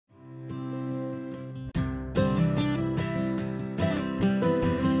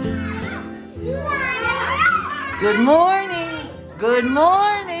Good morning. Good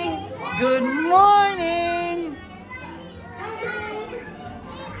morning. Good morning.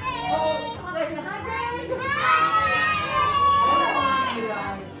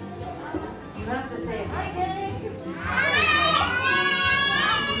 You have to say hi, Greg.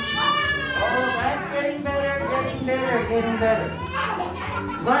 Oh, that's getting better, getting better, getting better.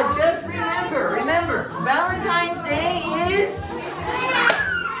 But just remember, Valentine's Day is...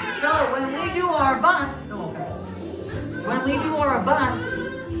 So when we do our bus,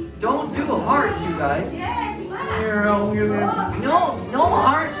 don't do hearts, you guys. No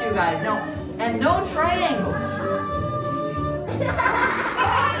hearts, you guys, no. And no triangles.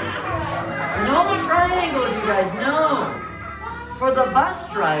 No triangles, you guys, no. For the bus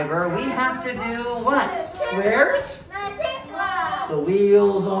driver, we have to do what? Squares? The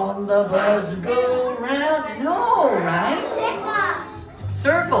wheels on the bus go round. No, right?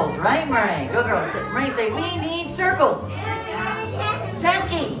 Circles, right, Murray? Go, girl. Murray, say, we need circles.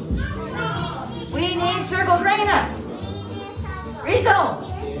 Tansky. We need circles. Raina. Rito.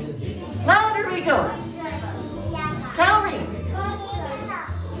 Louder, Rito. Tauri.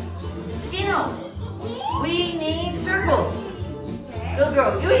 Chiquino. We need circles. Good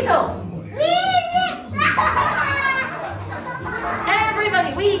girl. Yuito.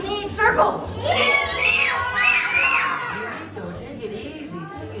 Everybody, we need circles. Take it easy.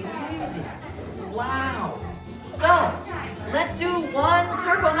 Wow. So, let's do one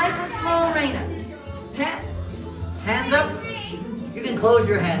circle nice and slow, Raina. Hands up. You can close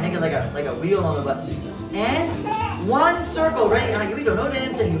your hand, make it like a wheel on the bus. And one circle. Ready? Here we go. No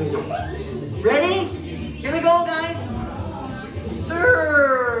dancing. Here we go. Ready? Here we go, guys. Sir.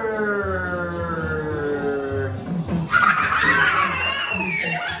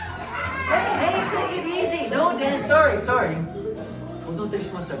 Hey, take it easy. No dance. Sorry. Sorry.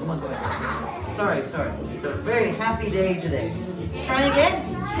 It's a very happy day today. Let's try it again.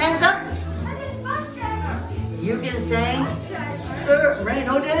 Hands up. You can say, sir. Ray,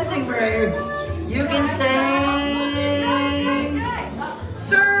 no dancing, Ray. You can say,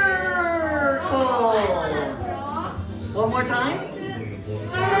 circle. One more time.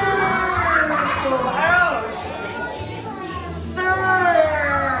 Circle. Ouch. Circle.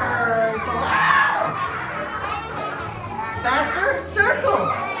 Ouch. Faster. Circle.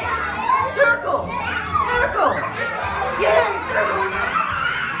 Circle. Circle. Yay, circle.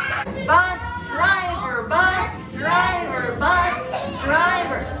 Bus driver, bus driver, bus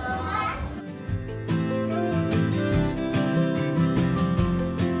driver.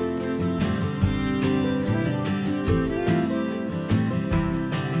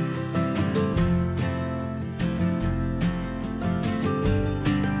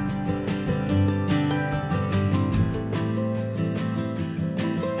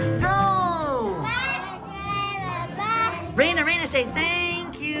 Raina, say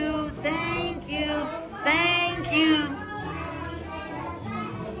thank you, thank you, thank you.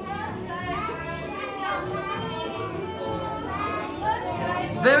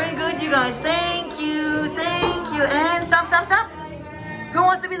 Very good, you guys. Thank you, thank you. And stop. Who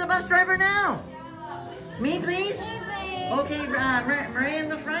wants to be the bus driver now? Me, please? Okay, Maria in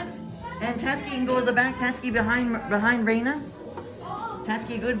the front. And Tatsky can go to the back. Tatsky behind Raina.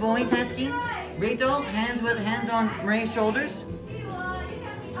 Tatsky, good boy, Tatsky. Rito, hands on Maria's shoulders.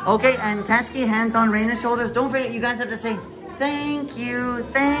 Okay, and Tatsky, hands on Raina's shoulders. Don't forget, you guys have to say, thank you,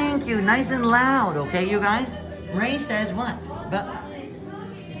 nice and loud, okay, you guys? Maria says what?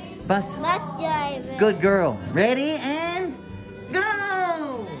 Bus driver. Good girl. Ready, and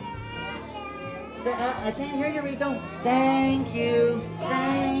go! I can't hear you, Rito. Thank you.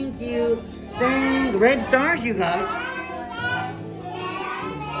 Red stars, you guys.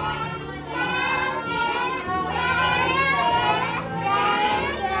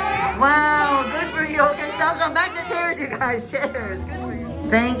 Wow, good for you. Okay, stop. Back to chairs, you guys. Chairs. Good for you.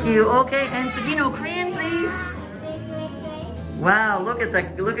 Thank you. Okay, and Tsukino, Korean, please. Wow, look at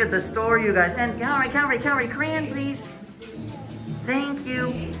the store, you guys. And Kaori, Korean, please. Thank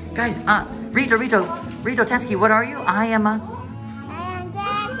you. Guys, Rito, Tatsky, what are you? I am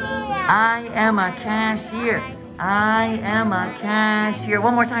a cashier. I am a cashier.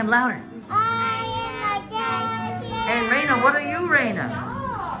 One more time, louder. I am a cashier. And Raina, what are you, Raina?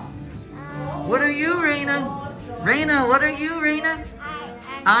 What are you, Raina? Raina, what are you, Raina?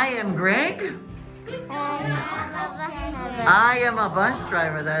 I am Greg. I am a bus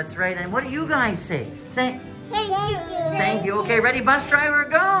driver, that's right. And what do you guys say? Thank you. Okay, ready, bus driver,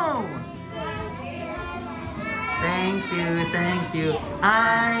 go! Thank you.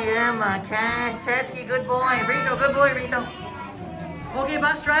 I am a cash. Tetsky, good boy. Rito, good boy, Rito. Okay,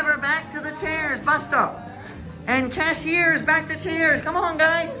 bus driver, back to the chairs. Bus stop. And cashiers, back to chairs. Come on,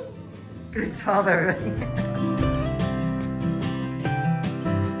 guys. Good job, everybody.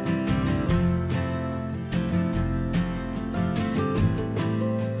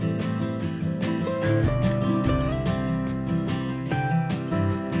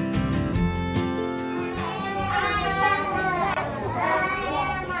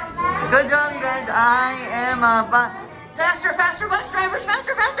 Good job, you guys. I am a bus. Faster, faster, bus drivers,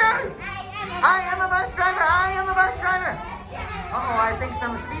 faster, faster. I am a bus driver. I am a bus driver. Uh-oh, I think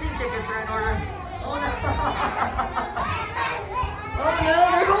some speeding tickets are in order. Oh, no. Oh,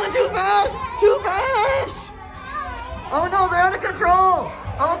 no, they're going too fast. Too fast. Oh, no, they're out of control.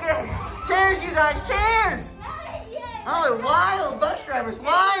 Okay. Chairs, you guys, chairs. Oh, wild bus drivers,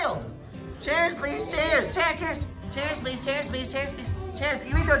 wild. Chairs, please, chairs. Chairs, please, chairs, please, chairs, please. Chairs,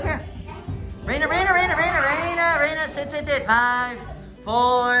 give me a chair. Raina, sit. 5,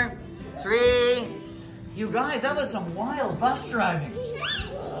 4, 3. You guys, that was some wild bus driving.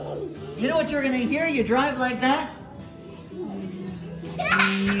 You know what you're gonna hear? You drive like that.